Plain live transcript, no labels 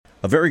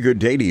A very good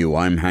day to you.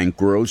 I'm Hank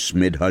Gross,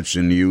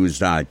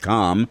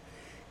 MidHudsonNews.com.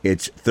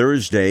 It's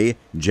Thursday,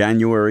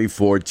 January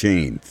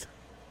 14th.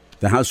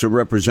 The House of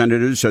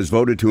Representatives has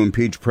voted to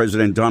impeach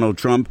President Donald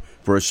Trump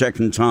for a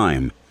second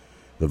time.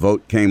 The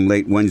vote came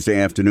late Wednesday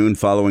afternoon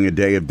following a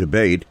day of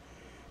debate.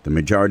 The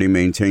majority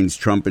maintains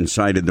Trump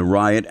incited the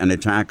riot and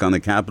attack on the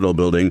Capitol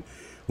building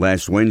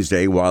last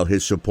Wednesday, while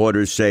his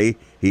supporters say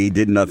he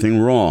did nothing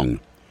wrong.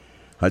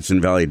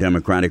 Hudson Valley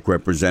Democratic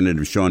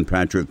Representative Sean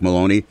Patrick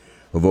Maloney,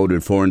 who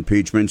voted for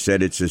impeachment,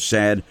 said it's a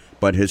sad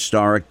but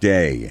historic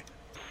day.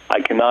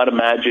 I cannot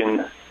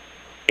imagine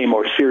a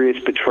more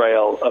serious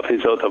betrayal of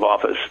his oath of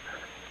office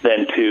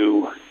than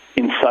to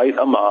incite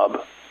a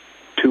mob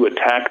to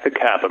attack the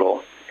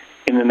Capitol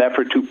in an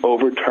effort to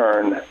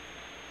overturn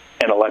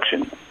an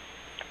election.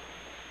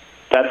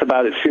 That's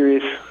about as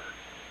serious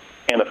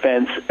an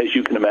offense as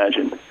you can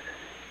imagine.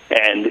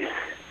 And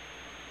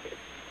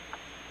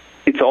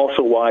it's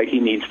also why he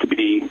needs to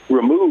be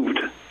removed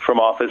from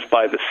office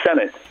by the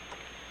Senate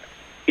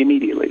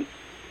immediately.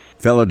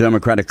 Fellow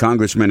Democratic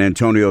Congressman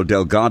Antonio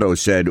Delgado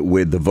said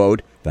with the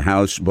vote, the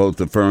House both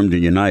affirmed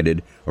and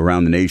united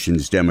around the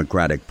nation's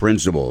democratic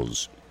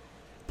principles.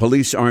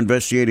 Police are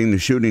investigating the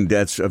shooting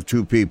deaths of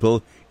two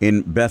people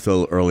in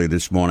Bethel early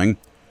this morning.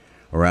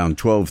 Around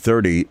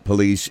 12:30,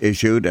 police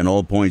issued an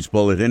all-points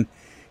bulletin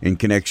in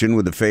connection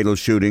with the fatal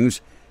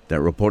shootings that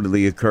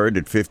reportedly occurred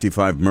at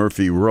 55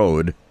 Murphy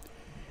Road.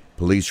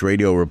 Police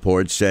radio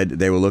reports said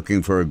they were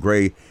looking for a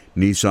gray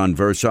Nissan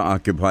Versa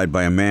occupied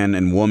by a man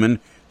and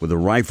woman with a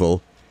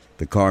rifle.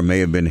 The car may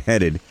have been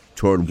headed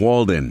toward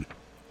Walden.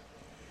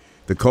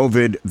 The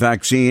COVID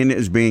vaccine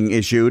is being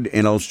issued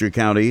in Ulster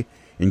County,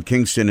 in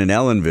Kingston and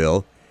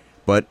Ellenville,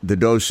 but the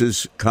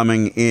doses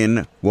coming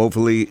in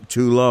woefully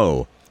too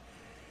low.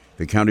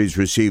 The counties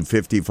received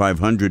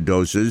 5,500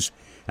 doses,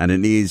 and it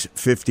needs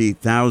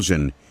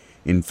 50,000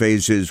 in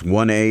phases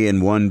 1A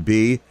and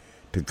 1B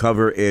to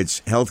cover its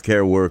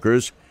healthcare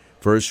workers,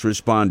 first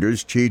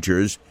responders,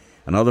 teachers,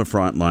 and other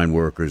frontline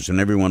workers,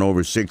 and everyone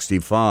over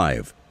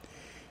 65.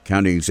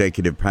 County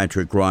Executive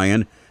Patrick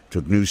Ryan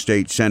took new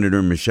State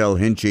Senator Michelle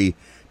Hinchey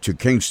to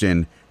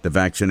Kingston, the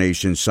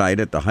vaccination site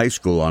at the high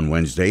school on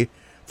Wednesday,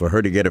 for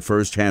her to get a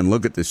first-hand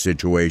look at the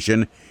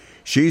situation.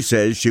 She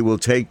says she will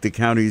take the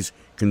county's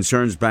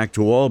concerns back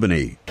to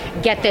Albany.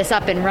 Get this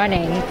up and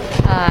running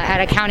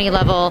at a county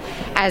level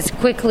as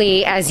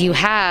quickly as you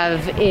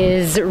have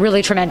is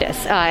really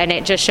tremendous. And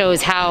it just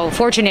shows how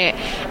fortunate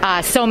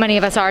so many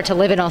of us are to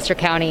live in Ulster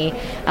County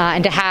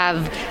and to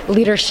have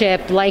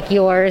leadership like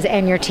yours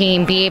and your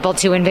team be able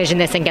to envision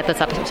this and get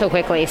this up so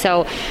quickly.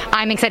 So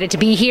I'm excited to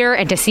be here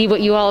and to see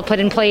what you all have put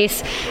in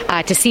place,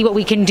 to see what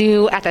we can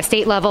do at the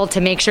state level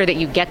to make sure that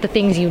you get the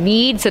things you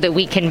need so that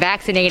we can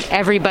vaccinate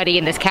everybody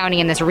in this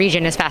county and this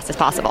region as fast as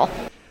possible.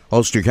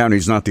 Ulster County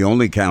is not the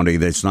only county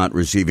that's not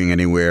receiving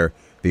anywhere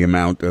the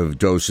amount of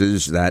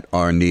doses that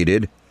are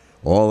needed.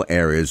 All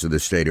areas of the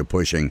state are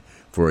pushing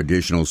for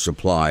additional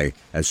supply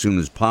as soon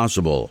as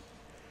possible.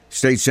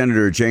 State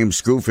Senator James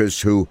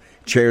Skoufis, who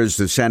chairs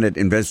the Senate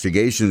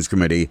Investigations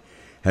Committee,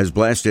 has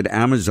blasted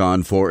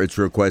Amazon for its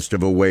request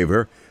of a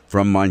waiver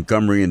from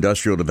Montgomery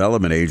Industrial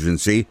Development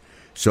Agency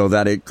so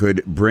that it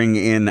could bring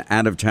in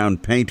out-of-town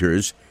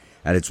painters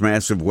at its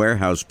massive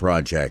warehouse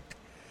project.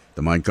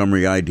 The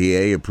Montgomery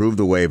IDA approved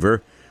the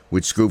waiver,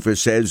 which Skoufis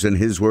says, in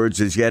his words,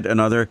 is yet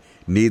another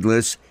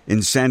needless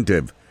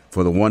incentive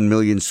for the 1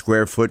 million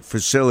square foot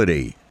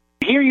facility.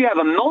 Here you have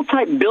a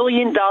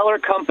multi-billion-dollar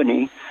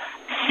company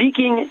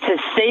seeking to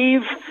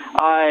save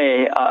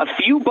a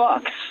few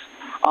bucks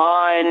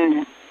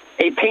on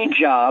a paint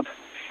job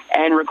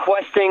and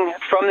requesting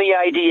from the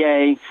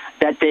IDA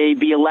that they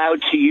be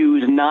allowed to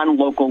use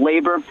non-local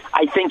labor.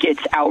 I think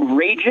it's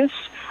outrageous.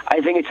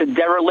 I think it's a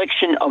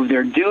dereliction of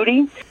their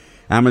duty.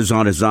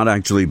 Amazon is not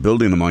actually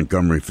building the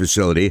Montgomery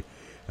facility.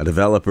 A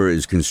developer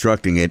is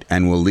constructing it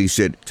and will lease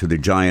it to the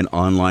giant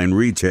online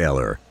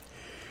retailer.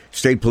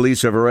 State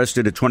police have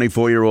arrested a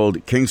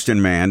 24-year-old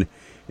Kingston man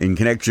in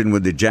connection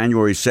with the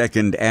January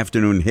 2nd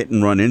afternoon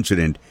hit-and-run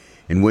incident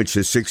in which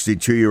a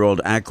 62-year-old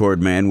Accord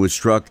man was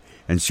struck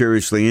and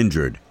seriously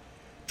injured.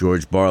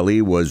 George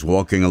Barley was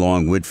walking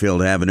along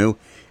Whitfield Avenue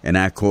in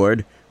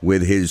Accord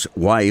with his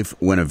wife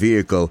when a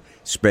vehicle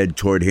sped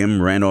toward him,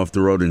 ran off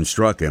the road, and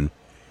struck him.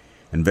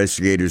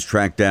 Investigators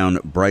tracked down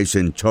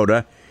Bryson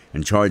Toda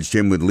and charged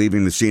him with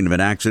leaving the scene of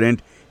an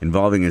accident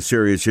involving a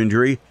serious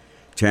injury,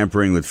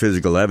 tampering with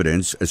physical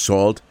evidence,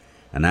 assault,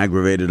 and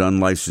aggravated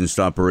unlicensed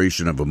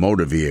operation of a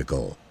motor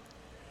vehicle.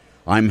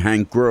 I'm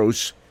Hank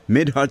Gross,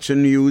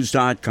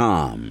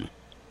 MidHudsonNews.com.